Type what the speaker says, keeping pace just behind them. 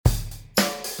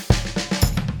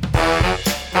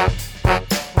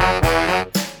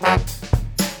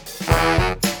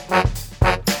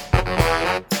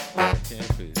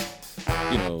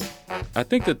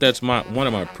think that that's one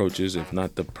of my approaches, if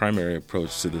not the primary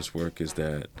approach to this work, is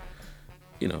that,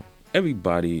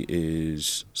 everybody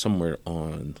is somewhere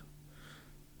on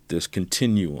this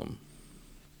continuum.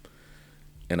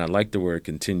 And I like the word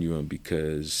continuum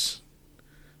because,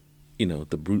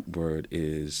 the root word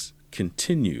is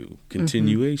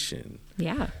continuation.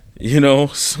 Yeah.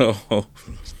 So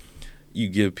you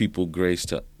give people grace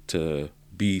to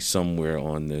be somewhere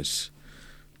on this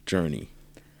journey.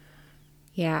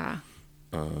 Yeah.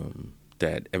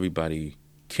 That everybody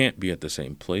can't be at the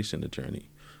same place in the journey,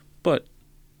 but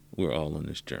we're all on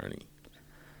this journey.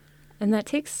 And that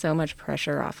takes so much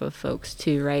pressure off of folks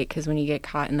too, right? Because when you get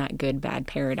caught in that good-bad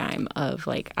paradigm of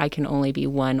like, I can only be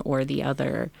one or the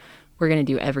other, we're going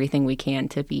to do everything we can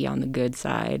to be on the good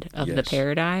side of the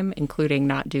paradigm, including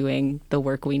not doing the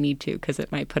work we need to, because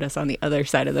it might put us on the other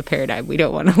side of the paradigm we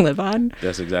don't want to live on.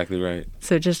 That's exactly right.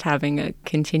 So just having a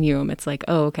continuum, it's like,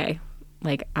 oh, okay,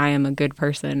 like I am a good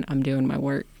person, I'm doing my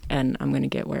work, and I'm going to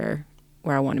get where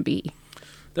I want to be.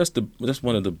 That's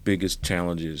one of the biggest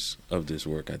challenges of this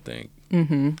work, I think.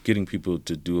 Getting people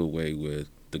to do away with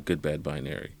the good-bad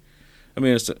binary. I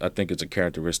mean, I think it's a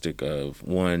characteristic of,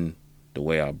 one, the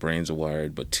way our brains are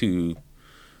wired, but two,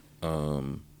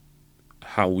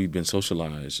 how we've been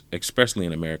socialized, especially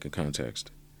in American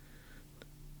context,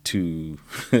 to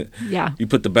you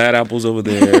put the bad apples over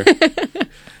there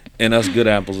and us good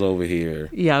apples over here.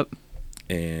 Yep.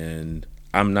 And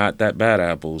I'm not that bad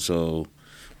apple,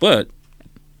 but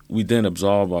we then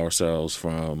absolve ourselves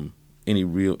from any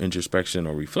real introspection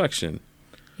or reflection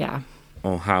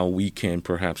on how we can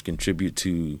perhaps contribute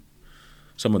to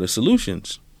some of the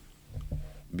solutions.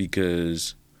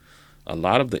 Because a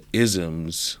lot of the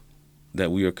isms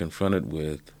that we are confronted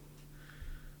with,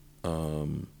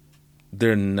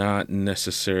 they're not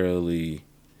necessarily,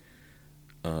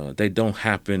 they don't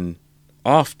happen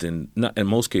often, not in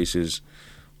most cases,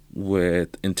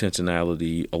 with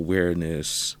intentionality,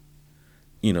 awareness,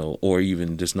 or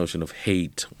even this notion of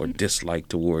hate or dislike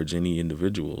towards any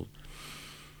individual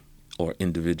or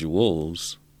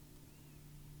individuals.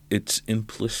 It's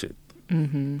implicit.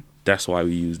 Mm-hmm. That's why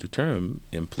we use the term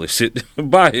implicit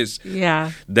bias.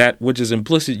 Yeah. That which is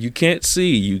implicit, you can't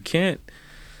see, you can't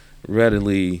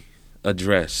readily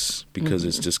address because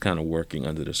it's just kind of working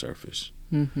under the surface.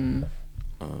 Mm-hmm.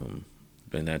 And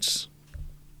that's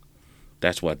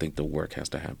why I think the work has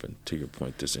to happen, to your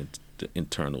point, the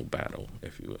internal battle,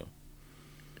 if you will.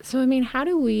 So, I mean, how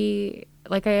do we,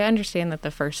 like, I understand that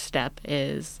the first step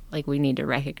is, like, we need to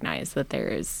recognize that there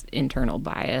is internal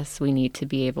bias. We need to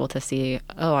be able to see,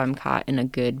 oh, I'm caught in a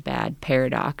good-bad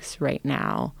paradox right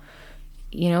now.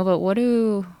 But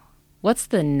what's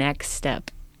the next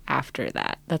step after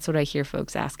that? That's what I hear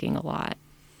folks asking a lot.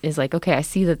 Is like, okay, I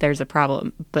see that there's a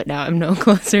problem, but now I'm no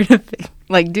closer to,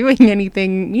 doing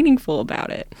anything meaningful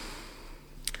about it.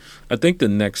 I think the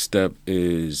next step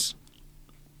is,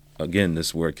 again,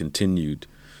 this word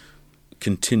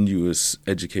continuous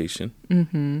education,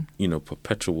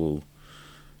 perpetual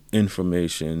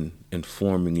information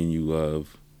informing in you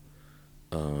of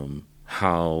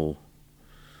how,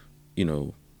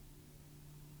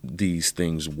 these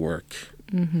things work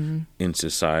in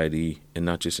society, and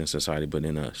not just in society, but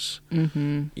in us.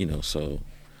 So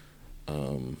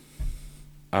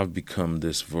I've become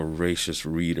this voracious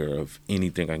reader of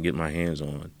anything I can get my hands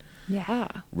on. Yeah.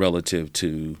 Relative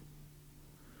to,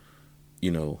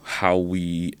 how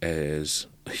we as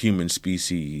a human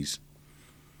species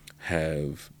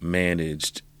have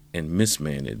managed and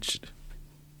mismanaged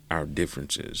our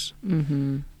differences.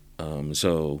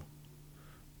 So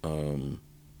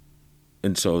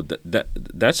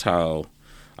that's how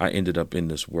I ended up in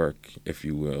this work, if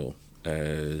you will,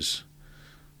 as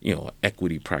an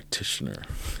equity practitioner.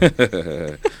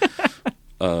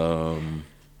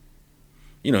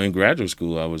 In graduate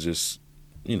school, I was just,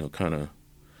 kind of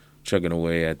chugging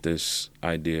away at this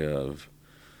idea of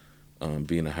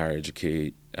being a higher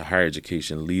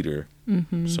education leader.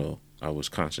 So I was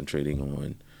concentrating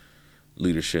on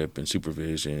leadership and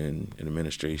supervision and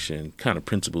administration, kind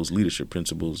of leadership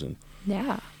principles,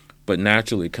 but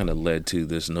naturally kind of led to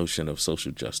this notion of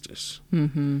social justice.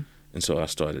 And so I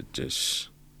started just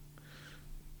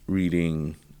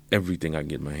reading everything I can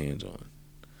get my hands on,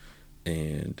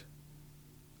 and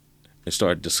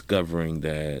started discovering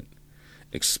that,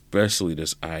 especially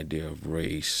this idea of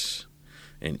race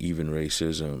and even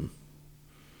racism,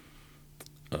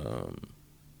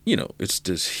 it's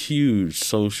this huge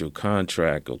social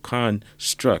contract or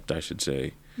construct, I should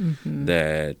say,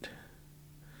 that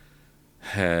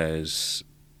has,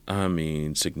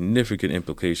 significant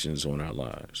implications on our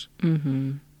lives.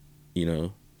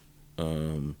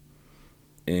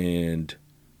 And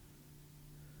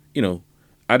you know,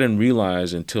 I didn't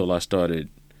realize until I started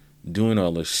doing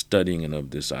all this studying and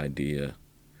of this idea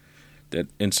that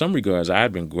in some regards I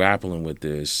had been grappling with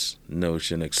this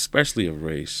notion, especially of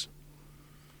race,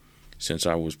 since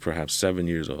I was perhaps 7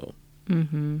 years old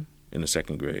in the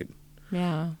second grade.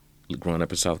 Yeah. Growing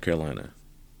up in South Carolina,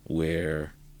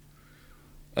 where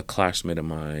a classmate of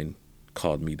mine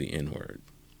called me the N-word.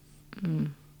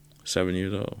 7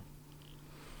 years old.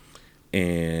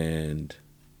 And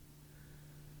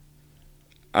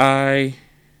I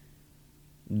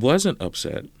wasn't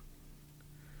upset,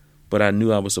 but I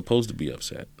knew I was supposed to be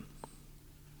upset.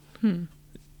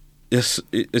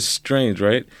 It's strange,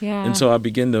 right? Yeah. And so I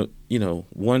began to,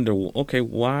 wonder, well, okay,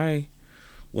 why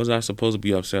was I supposed to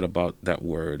be upset about that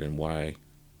word, and why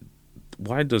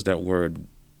does that word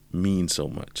mean so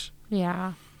much?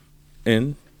 Yeah.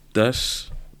 And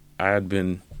thus, I had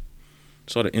been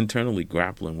sort of internally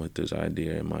grappling with this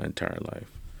idea in my entire life.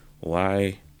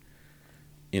 Why,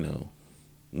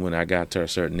 when I got to a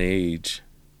certain age,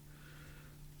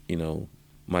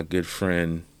 my good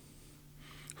friend,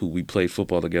 who we played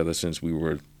football together since we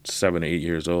were 7 or 8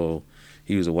 years old,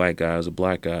 he was a white guy, I was a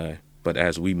black guy. But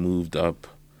as we moved up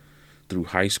through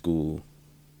high school,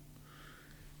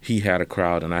 he had a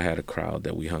crowd and I had a crowd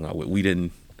that we hung out with. We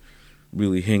didn't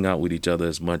really hang out with each other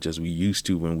as much as we used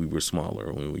to when we were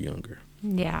smaller, when we were younger.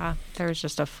 Yeah, there was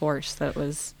just a force that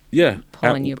was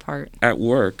pulling you apart. At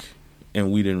work,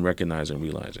 and we didn't recognize and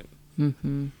realize it.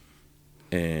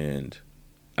 And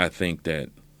I think that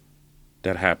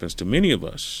happens to many of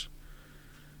us.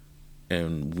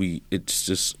 And it's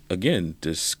just, again,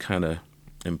 this kind of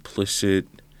implicit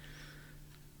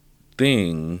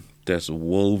thing that's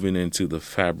woven into the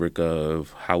fabric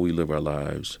of how we live our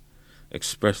lives,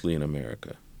 especially in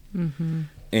America.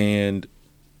 And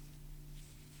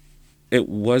it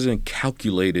wasn't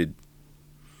calculated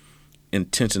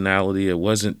intentionality. It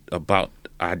wasn't about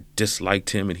I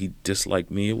disliked him and he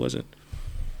disliked me. It wasn't.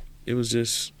 It was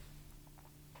just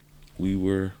we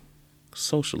were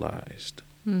socialized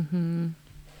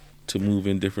to move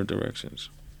in different directions.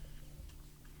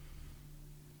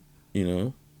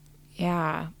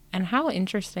 Yeah. And how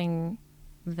interesting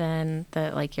then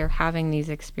that, like, you're having these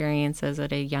experiences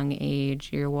at a young age,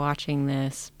 you're watching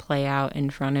this play out in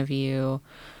front of you,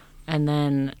 and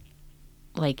then,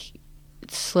 like,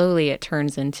 slowly it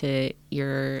turns into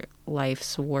your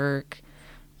life's work.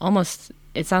 Almost,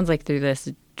 it sounds like through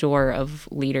this door of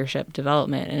leadership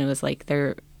development, and it was like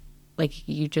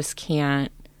you just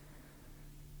can't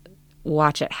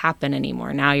watch it happen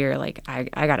anymore. Now you're like, I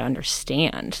got to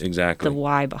understand exactly the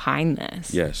why behind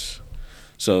this. Yes.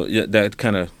 So that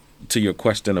kind of, to your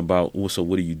question about, so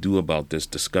what do you do about this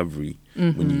discovery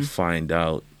when you find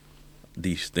out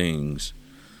these things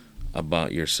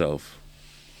about yourself?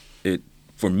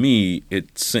 For me,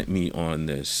 it sent me on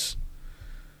this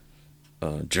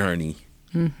journey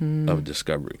of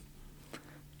discovery.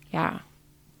 Yeah.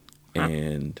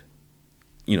 And,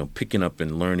 picking up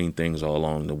and learning things all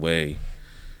along the way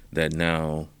that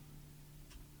now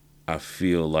I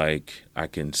feel like I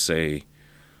can say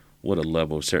with a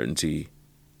level of certainty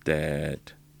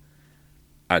that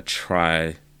I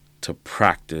try to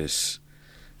practice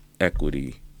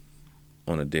equity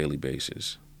on a daily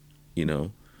basis,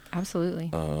 Absolutely.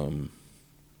 And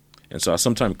so I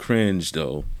sometimes cringe,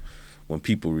 though, when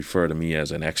people refer to me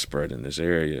as an expert in this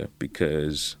area,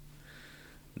 because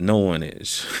no one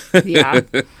is. Yeah.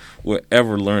 We're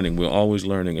ever learning. We're always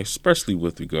learning, especially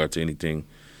with regard to anything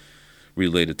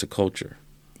related to culture.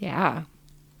 Yeah.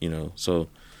 So,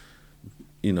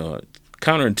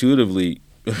 counterintuitively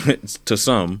to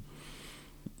some,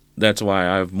 that's why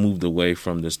I've moved away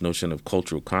from this notion of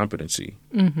cultural competency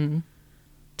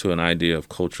to an idea of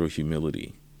cultural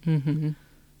humility. Because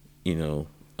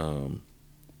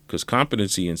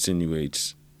competency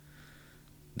insinuates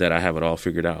that I have it all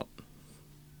figured out.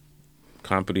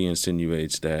 Competency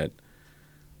insinuates that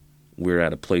we're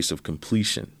at a place of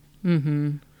completion,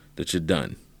 that you're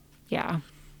done. Yeah.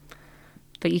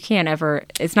 But you can't ever,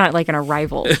 it's not like an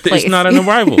arrival place. It's not an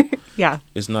arrival. Yeah.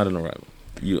 It's not an arrival.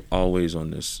 You're always on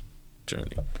this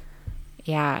journey.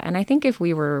 Yeah. And I think if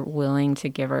we were willing to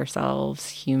give ourselves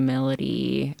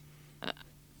humility,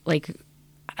 I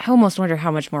almost wonder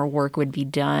how much more work would be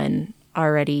done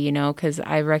already, because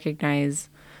I recognize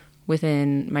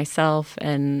within myself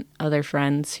and other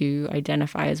friends who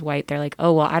identify as white, they're like,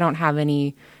 oh, well, I don't have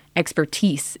any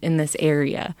expertise in this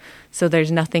area, so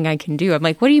there's nothing I can do. I'm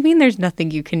like, what do you mean there's nothing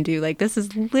you can do? Like, this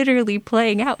is literally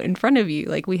playing out in front of you.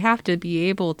 Like, we have to be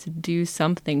able to do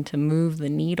something to move the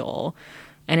needle.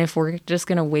 And if we're just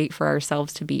going to wait for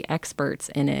ourselves to be experts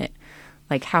in it,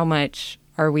 like, how much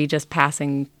are we just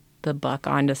passing the buck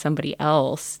onto somebody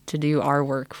else to do our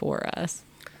work for us.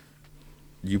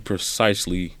 You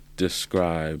precisely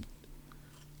described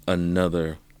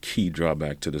another key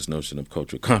drawback to this notion of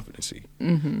cultural competency.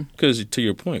 Because to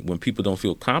your point, when people don't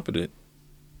feel competent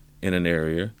in an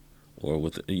area or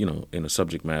with, in a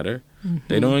subject matter,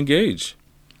 they don't engage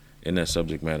in that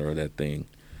subject matter or that thing.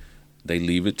 They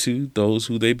leave it to those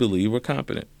who they believe are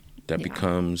competent. That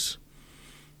becomes,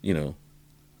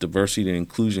 diversity and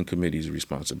inclusion committee's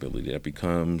responsibility. That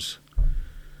becomes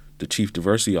the chief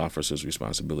diversity officer's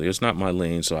responsibility. It's not my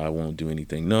lane, so I won't do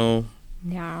anything. No.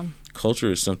 Yeah.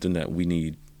 Culture is something that we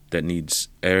need, that needs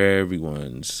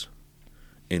everyone's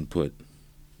input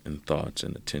and thoughts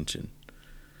and attention.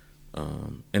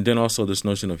 And then also this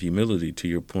notion of humility, to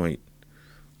your point,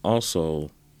 also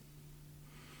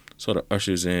sort of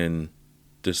ushers in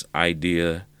this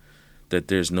idea that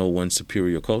there's no one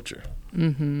superior culture.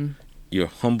 You're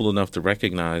humble enough to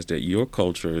recognize that your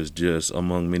culture is just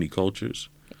among many cultures.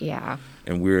 Yeah.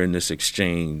 And we're in this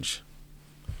exchange.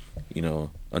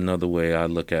 Another way I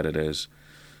look at it as,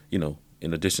 in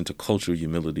addition to cultural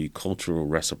humility, cultural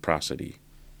reciprocity.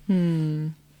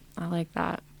 I like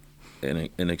that.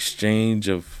 An exchange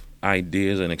of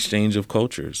ideas, an exchange of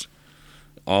cultures.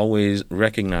 Always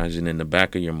recognizing in the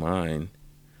back of your mind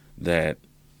that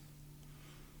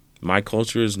my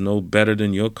culture is no better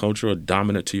than your culture or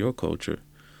dominant to your culture.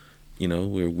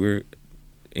 Where we're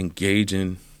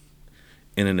engaging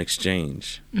in an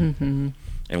exchange. And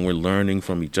we're learning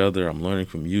from each other. I'm learning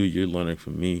from you. You're learning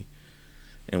from me.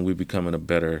 And we're becoming a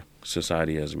better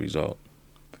society as a result.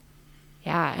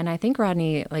 Yeah. And I think,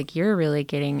 Rodney, you're really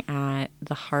getting at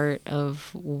the heart of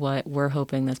what we're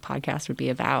hoping this podcast would be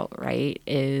about, right?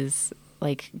 Is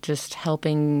just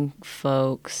helping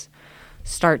folks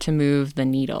start to move the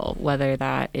needle, whether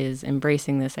that is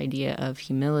embracing this idea of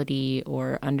humility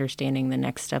or understanding the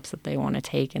next steps that they want to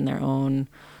take in their own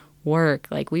work.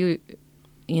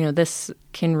 This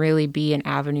can really be an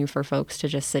avenue for folks to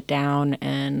just sit down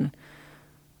and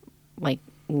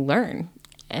learn.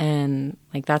 And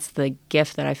that's the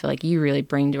gift that I feel like you really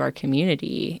bring to our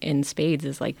community in spades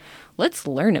is let's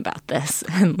learn about this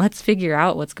and let's figure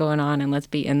out what's going on and let's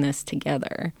be in this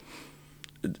together.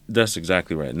 That's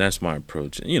exactly right. And that's my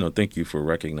approach. Thank you for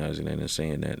recognizing that and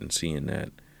saying that and seeing that.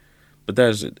 But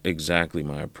that's exactly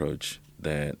my approach,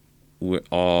 that we're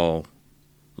all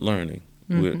learning.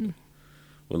 We're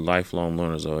lifelong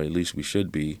learners, or at least we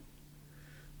should be.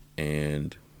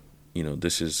 And,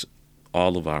 this is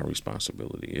all of our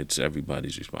responsibility. It's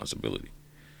everybody's responsibility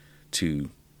to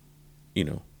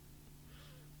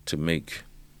make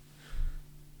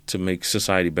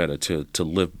society better, to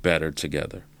live better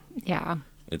together. Yeah.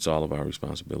 It's all of our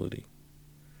responsibility.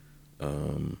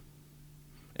 And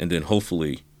then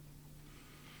hopefully,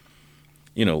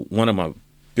 one of my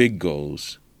big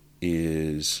goals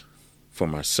is for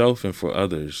myself and for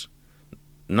others,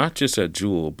 not just at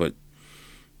Jewel, but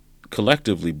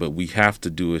collectively, but we have to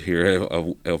do it here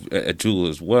at Jewel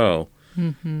as well,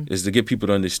 is to get people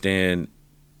to understand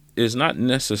it's not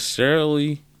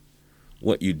necessarily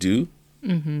what you do,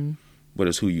 but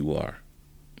it's who you are.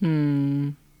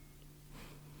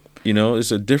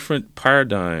 It's a different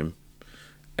paradigm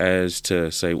as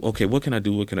to say, okay, what can I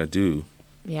do? What can I do?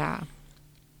 Yeah.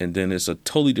 And then it's a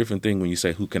totally different thing when you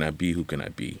say, who can I be? Who can I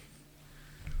be?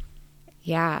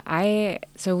 Yeah,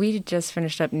 so we just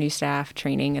finished up new staff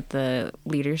training at the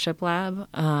Leadership Lab,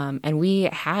 and we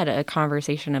had a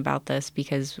conversation about this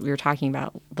because we were talking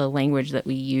about the language that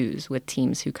we use with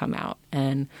teams who come out.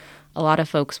 And a lot of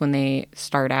folks, when they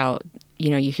start out,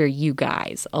 you hear you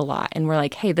guys a lot. And we're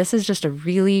like, hey, this is just a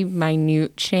really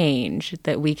minute change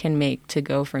that we can make to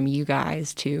go from you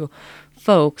guys to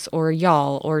folks or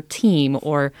y'all or team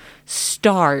or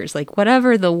stars,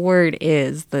 whatever the word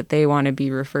is that they want to be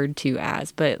referred to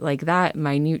as. But that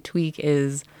minute tweak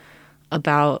is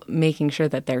about making sure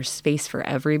that there's space for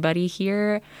everybody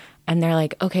here. And they're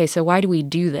like, okay, so why do we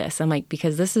do this? I'm like,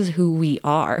 because this is who we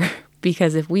are.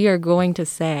 Because if we are going to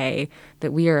say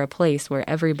that we are a place where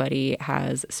everybody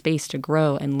has space to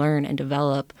grow and learn and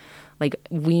develop,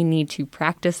 we need to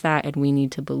practice that and we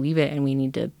need to believe it and we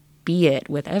need to be it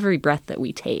with every breath that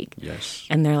we take. Yes.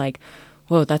 And they're like,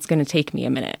 whoa, that's going to take me a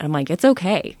minute. I'm like, it's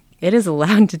okay. It is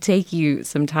allowed to take you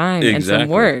some time and some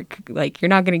work. You're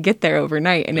not going to get there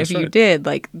overnight. And if you did,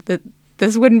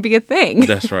 this wouldn't be a thing.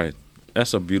 That's right.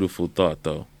 That's a beautiful thought,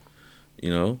 though.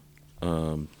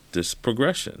 This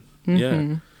progression.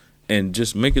 Yeah. And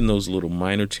just making those little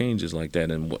minor changes like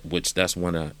that, and which that's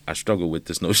one I struggle with,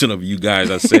 this notion of you guys.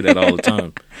 I say that all the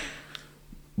time.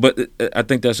 But I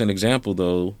think that's an example,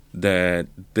 though, that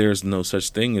there's no such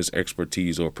thing as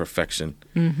expertise or perfection.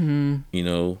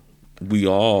 we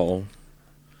all,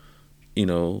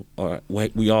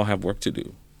 we all have work to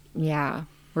do. Yeah.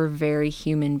 We're very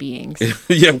human beings.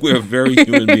 Yeah, we're very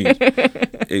human beings.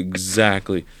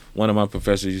 Exactly. One of my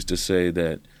professors used to say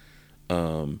that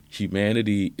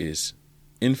humanity is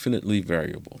infinitely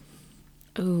variable.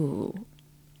 Ooh,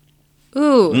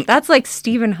 that's like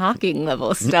Stephen Hawking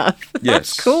level stuff. Yes.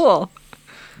 That's cool.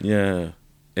 Yeah.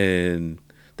 And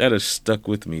that has stuck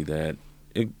with me,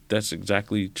 that's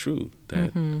exactly true,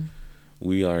 that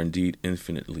we are indeed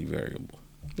infinitely variable.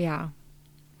 Yeah.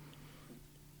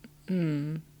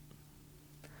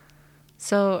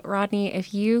 So, Rodney,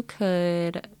 if you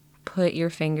could put your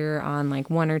finger on like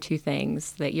one or two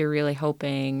things that you're really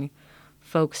hoping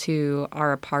folks who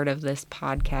are a part of this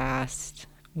podcast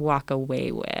walk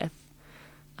away with,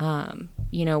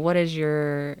 what is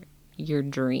your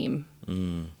dream?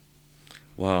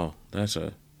 Wow, that's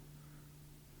a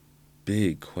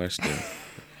big question.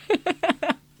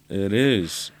 It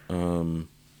is.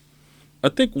 I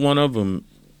think one of them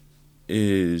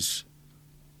is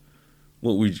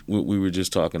what we were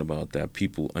just talking about, that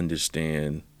people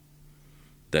understand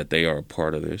that they are a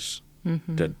part of this,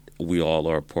 that we all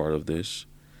are a part of this,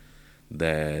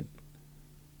 that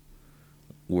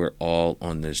we're all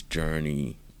on this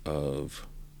journey of,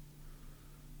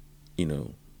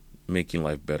 making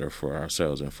life better for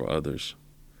ourselves and for others,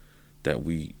 that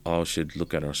we all should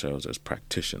look at ourselves as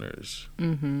practitioners.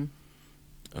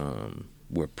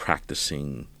 We're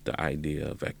practicing the idea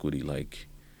of equity. Like,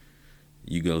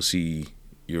 you go see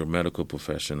your medical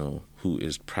professional who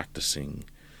is practicing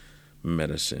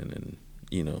medicine, and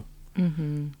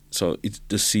so it's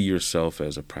to see yourself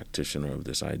as a practitioner of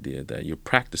this idea that you're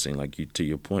practicing. Like, to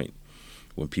your point,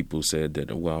 when people said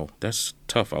that, well, that's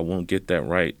tough, I won't get that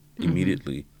right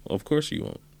immediately. Well, of course you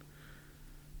won't,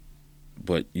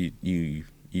 but you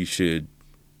should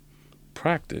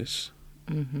practice.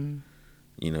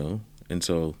 And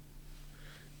so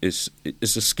it's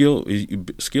a skill.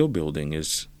 Skill building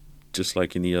is just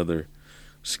like any other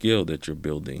skill that you're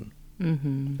building.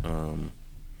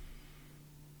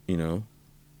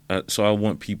 So I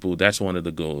want people, that's one of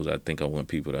the goals. I think I want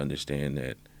people to understand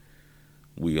that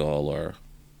we all are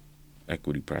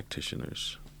equity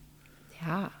practitioners.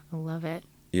 Yeah, I love it.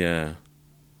 Yeah.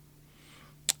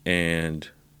 And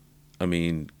I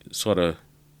mean, sort of,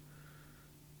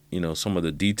 some of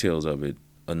the details of it,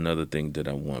 another thing that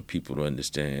I want people to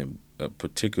understand,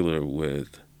 particular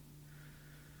with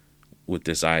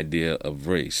this idea of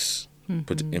race,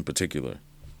 in particular,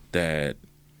 that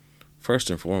first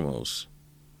and foremost,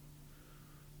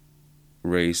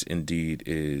 race indeed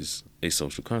is a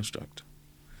social construct,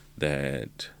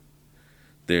 that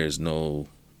there's no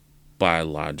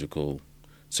biological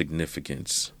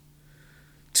significance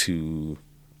to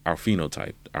our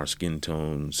phenotype, our skin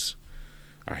tones,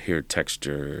 our hair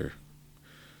texture.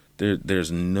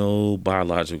 There's no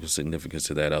biological significance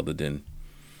to that other than,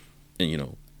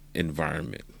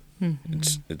 environment.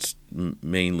 It's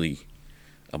mainly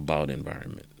about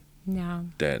environment. Yeah.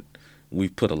 That we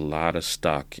put a lot of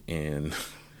stock in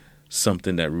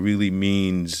something that really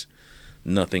means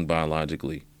nothing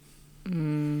biologically.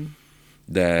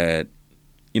 That,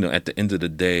 at the end of the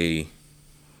day,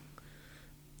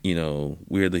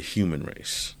 we're the human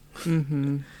race.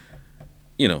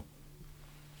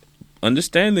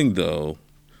 Understanding, though,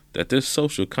 that this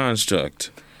social construct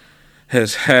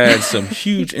has had some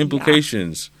huge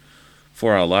implications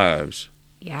for our lives.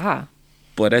 Yeah.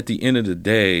 But at the end of the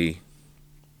day,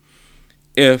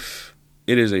 if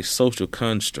it is a social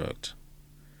construct,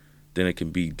 then it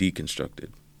can be deconstructed.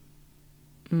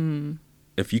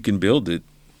 If you can build it,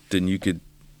 then you could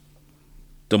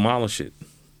demolish it.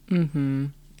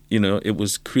 It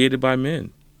was created by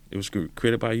men. It was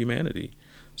created by humanity.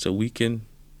 So we can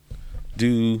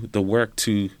do the work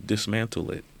to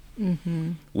dismantle it,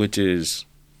 which is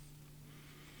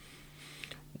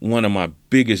one of my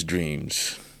biggest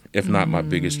dreams, if not my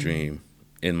biggest dream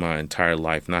in my entire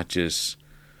life, not just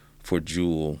for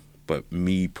Jewel, but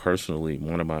me personally.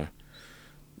 One of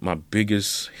my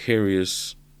biggest,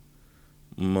 hairiest,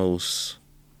 most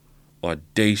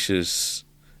audacious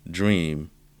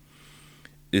dream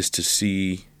is to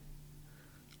see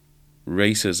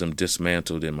racism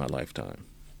dismantled in my lifetime.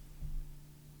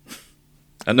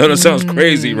 I know that sounds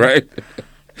crazy, right?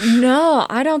 No,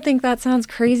 I don't think that sounds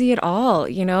crazy at all.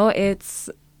 It's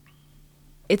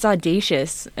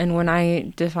audacious. And when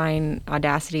I define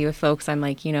audacity with folks, I'm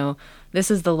like,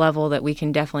 this is the level that we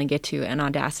can definitely get to. And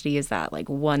audacity is that like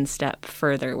one step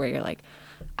further where you're like,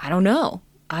 I don't know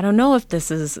if this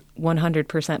is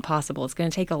 100% possible. It's going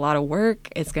to take a lot of work.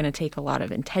 It's going to take a lot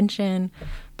of intention.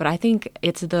 But I think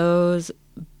it's those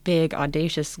big,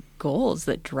 audacious goals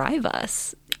that drive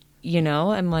us. You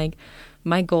know, I'm like,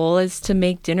 my goal is to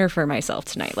make dinner for myself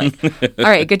tonight. Like, all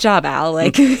right, good job, Al.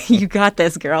 Like, you got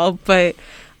this, girl. But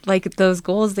like those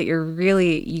goals that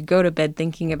you go to bed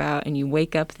thinking about and you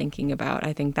wake up thinking about,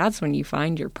 I think that's when you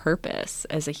find your purpose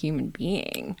as a human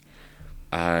being.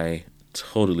 I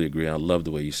totally agree. I love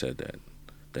the way you said that.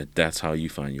 That's how you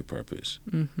find your purpose.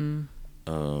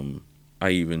 Mm-hmm. I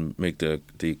even make the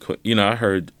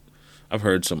I've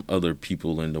heard some other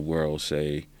people in the world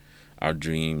say our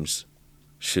dreams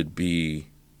should be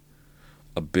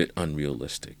a bit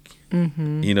unrealistic.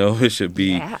 Mm-hmm. You know, it should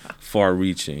be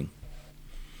far-reaching.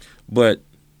 But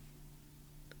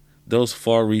those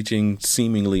far-reaching,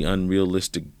 seemingly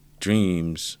unrealistic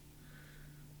dreams,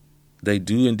 they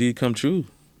do indeed come true.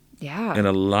 Yeah. In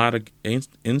a lot of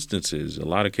instances, a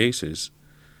lot of cases,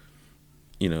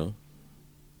 you know.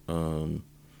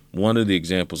 One of the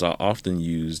examples I often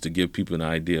use to give people an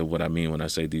idea of what I mean when I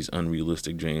say these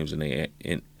unrealistic dreams and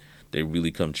they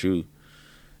really come true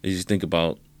is you think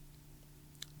about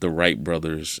the Wright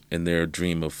brothers and their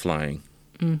dream of flying.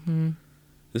 Mm-hmm.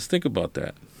 Just think about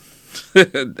that.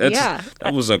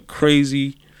 That was a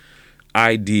crazy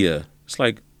idea. It's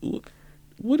like,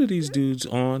 what are these dudes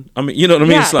on? I mean, you know what I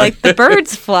mean? Yeah, it's like the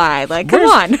birds fly. Like, come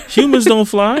on. Humans don't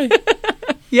fly.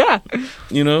 Yeah.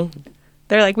 You know?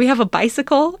 They're like, we have a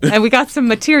bicycle and we got some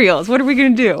materials. What are we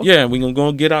going to do? Yeah, we're going to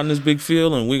go get out in this big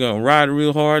field and we're going to ride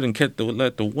real hard and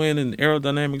let the wind and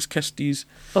aerodynamics catch these.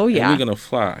 Oh, yeah. And we're going to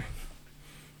fly.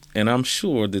 And I'm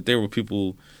sure that there were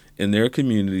people in their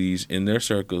communities, in their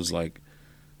circles, like,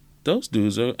 those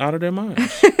dudes are out of their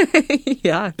minds.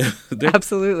 Yeah,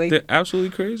 absolutely. They're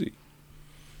absolutely crazy.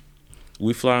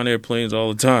 We fly on airplanes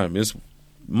all the time. It's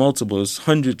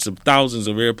hundreds of thousands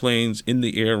of airplanes in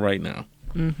the air right now.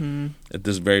 Mm-hmm. At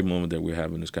this very moment that we're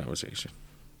having this conversation.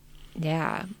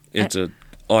 Yeah. It's a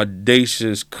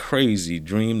audacious, crazy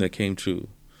dream that came true.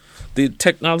 The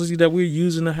technology that we're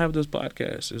using to have this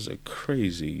podcast is a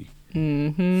crazy,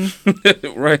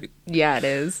 right? Yeah, it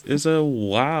is. It's a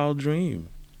wild dream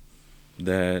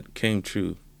that came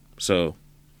true. So,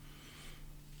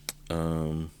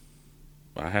 I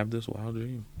have this wild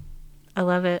dream. I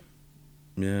love it.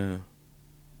 Yeah.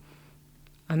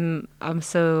 I'm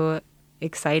so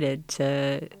excited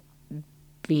to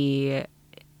be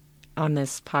on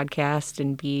this podcast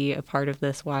and be a part of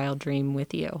this wild dream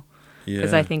with you.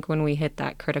 Because I think when we hit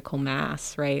that critical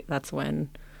mass, right, that's when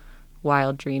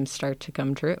wild dreams start to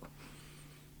come true.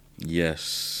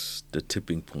 Yes, the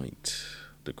tipping point,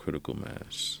 the critical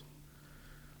mass.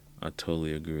 I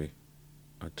totally agree.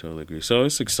 So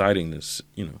it's exciting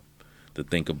to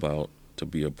think about, to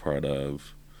be a part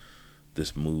of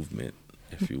this movement,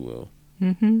 if you will.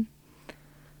 Mm-hmm.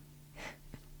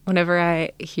 Whenever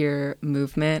I hear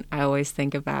movement, I always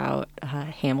think about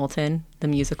Hamilton, the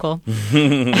musical,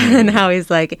 and how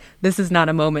he's like, "This is not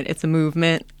a moment; it's a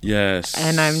movement." Yes,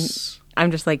 and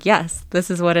I'm just like, "Yes, this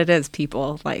is what it is,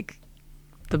 people." Like,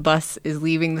 the bus is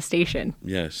leaving the station.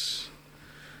 Yes,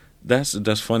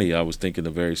 that's funny. I was thinking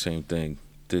the very same thing.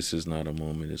 This is not a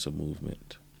moment; it's a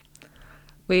movement.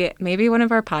 Maybe one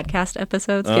of our podcast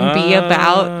episodes can be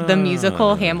about the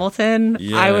musical Hamilton.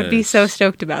 Yes. I would be so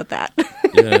stoked about that.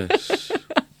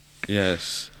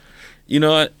 Yes. You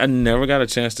know, I never got a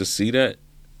chance to see that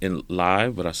in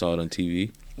live, but I saw it on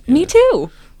TV. Me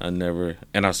too.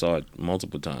 I saw it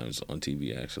multiple times on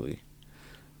TV actually.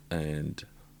 And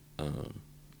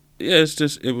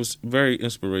it was very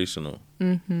inspirational.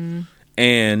 Mm-hmm.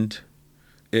 And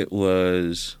it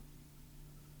was,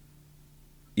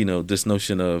 this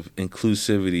notion of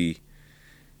inclusivity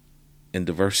and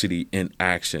diversity in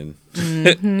action.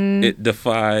 Mm-hmm. It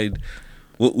defied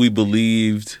what we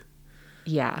believed.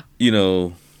 Yeah.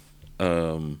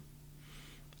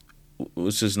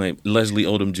 What's his name? Leslie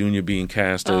Odom Jr. being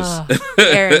cast as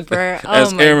Aaron Burr.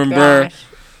 as Aaron Burr.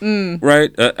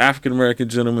 Right? African American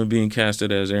gentleman being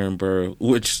casted as Aaron Burr,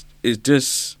 which is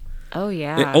just... Oh,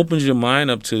 yeah. It opens your mind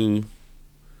up to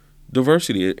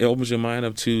diversity. It opens your mind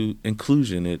up to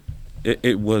inclusion.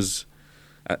 It was,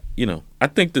 I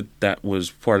think that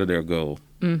was part of their goal.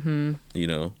 Mm-hmm.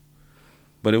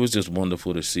 But it was just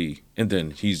wonderful to see. And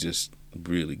then he's just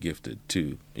really gifted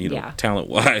too,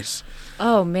 talent-wise.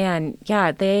 Oh, man.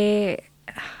 Yeah,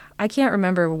 I can't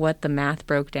remember what the math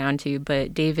broke down to,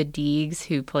 but David Deegs,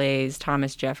 who plays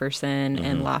Thomas Jefferson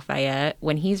and Lafayette,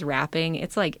 when he's rapping,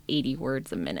 it's like 80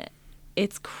 words a minute.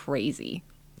 It's crazy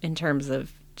in terms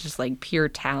of just like pure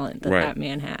talent that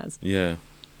man has. Yeah.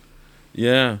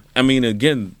 Yeah. I mean,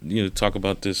 again, talk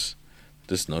about this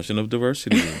notion of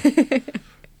diversity.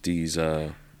 These,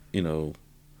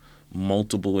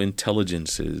 multiple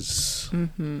intelligences.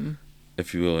 Mm-hmm.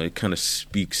 if you will, it kind of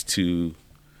speaks to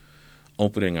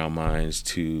opening our minds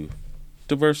to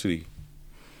diversity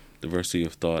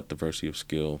of thought, diversity of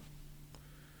skill,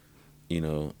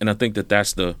 and I think that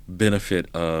that's the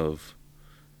benefit of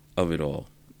it all.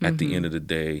 At the end of the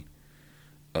day,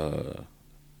 a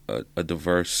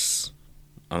diverse,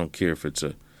 I don't care if it's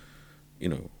a,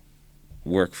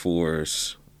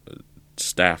 workforce,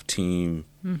 staff team,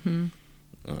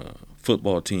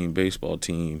 football team, baseball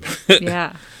team.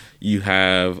 Yeah. You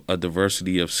have a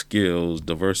diversity of skills,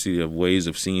 diversity of ways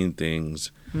of seeing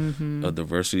things, a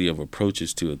diversity of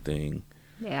approaches to a thing.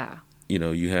 Yeah.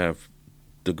 You have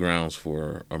the grounds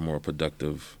for a more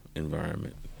productive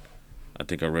environment. I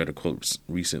think I read a quote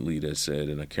recently that said,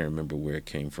 and I can't remember where it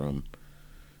came from,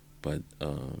 but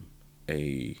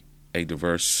a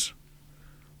diverse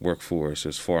workforce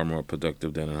is far more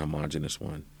productive than an homogenous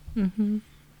one.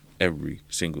 Every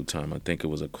single time. I think it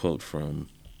was a quote from,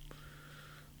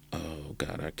 oh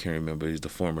God, I can't remember. He's the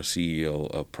former CEO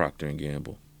of Procter &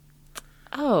 Gamble.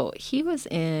 Oh, he was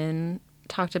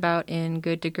talked about in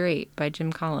Good to Great by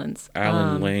Jim Collins.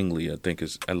 Alan Langley, I think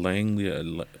is Langley,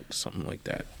 something like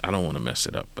that. I don't want to mess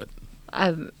it up, but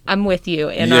I'm with you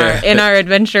in our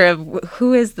adventure of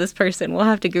who is this person. We'll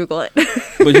have to Google it.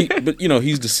 but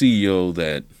he's the CEO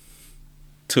that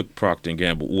took Procter &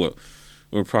 Gamble.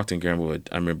 Or Procter & Gamble,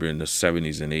 I remember in the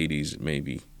 70s and 80s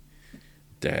maybe,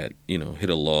 that hit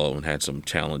a lull and had some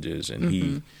challenges,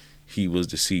 and he was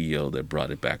the CEO that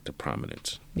brought it back to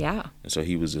prominence. Yeah. And so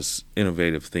he was this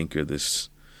innovative thinker, this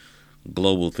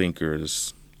global thinker, and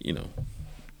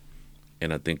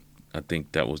I think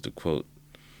that was the quote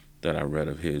that I read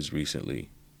of his recently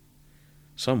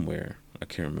somewhere. I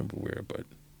can't remember where,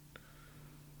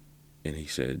 and he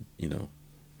said,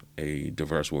 a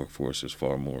diverse workforce is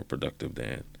far more productive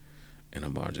than an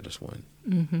homogenous one.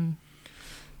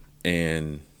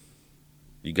 And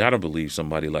you got to believe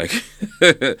somebody like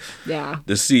the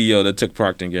CEO that took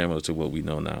Procter & Gamble to what we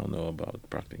know about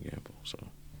Procter & Gamble.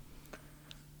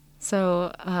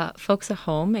 So folks at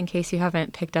home, in case you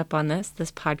haven't picked up on this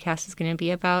podcast is going to be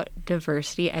about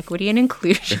diversity, equity, and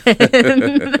inclusion.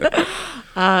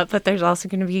 But there's also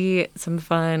going to be some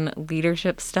fun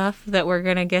leadership stuff that we're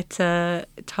going to get to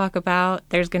talk about.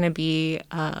 There's going to be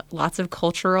lots of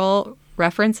cultural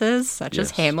references, such as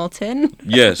Hamilton.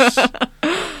 Yes,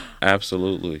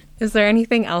 absolutely. Is there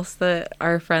anything else that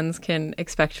our friends can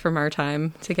expect from our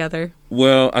time together?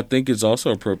 Well, I think it's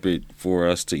also appropriate for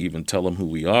us to even tell them who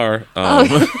we are.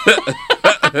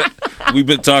 We've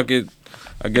been talking,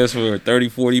 I guess, for 30,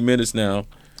 40 minutes now.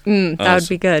 That would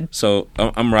be good. So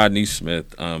I'm Rodney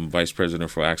Smith. I'm Vice President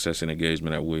for Access and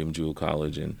Engagement at William Jewell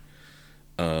College. And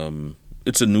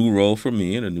it's a new role for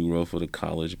me and a new role for the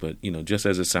college. But, just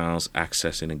as it sounds,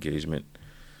 access and engagement.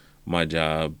 My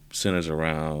job centers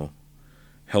around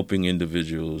helping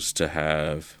individuals to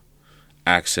have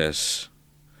access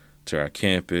to our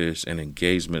campus and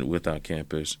engagement with our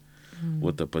campus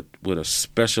with a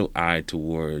special eye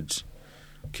towards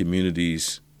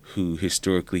communities who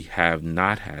historically have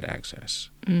not had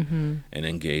access and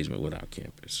engagement with our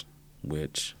campus,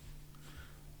 which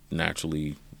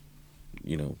naturally,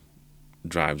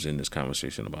 drives in this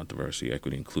conversation about diversity,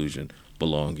 equity, inclusion,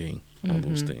 belonging, all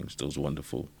those things, those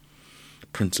wonderful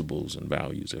principles and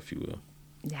values, if you will.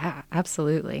 Yeah,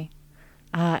 absolutely.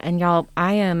 And y'all,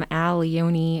 I am Al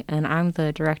Leone, and I'm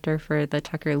the director for the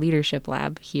Tucker Leadership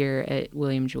Lab here at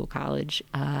William Jewell College.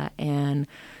 And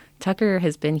Tucker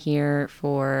has been here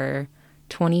for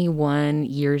 21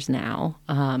 years now.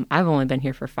 I've only been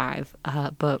here for 5,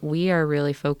 but we are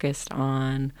really focused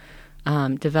on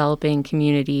developing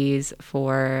communities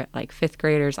for like 5th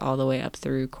graders all the way up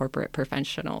through corporate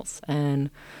professionals, and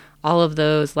all of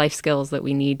those life skills that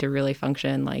we need to really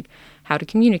function, like how to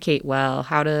communicate well,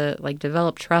 how to like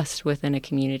develop trust within a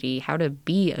community, how to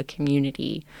be a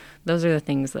community. Those are the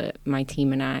things that my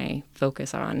team and I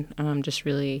focus on, just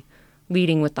really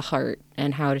leading with the heart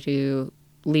and how to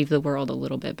leave the world a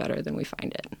little bit better than we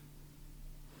find it.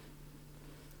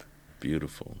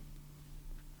 Beautiful.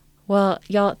 Well,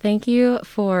 y'all, thank you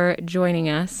for joining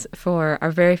us for our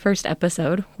very first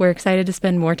episode. We're excited to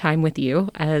spend more time with you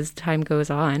as time goes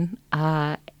on.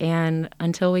 And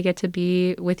until we get to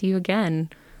be with you again.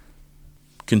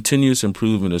 Continuous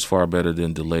improvement is far better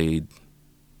than delayed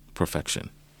perfection.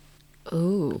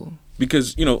 Ooh.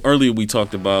 Because, earlier we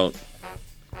talked about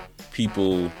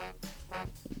people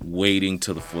waiting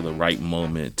for the right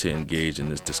moment to engage in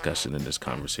this discussion, in this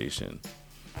conversation.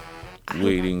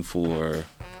 Waiting for...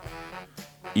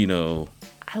 I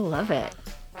love it.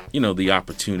 The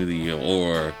opportunity,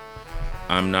 or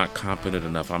I'm not competent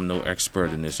enough. I'm no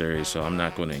expert in this area, so I'm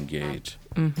not going to engage.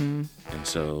 And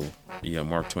so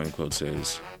Mark Twain quote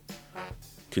says,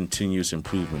 continuous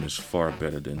improvement is far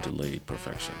better than delayed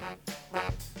perfection.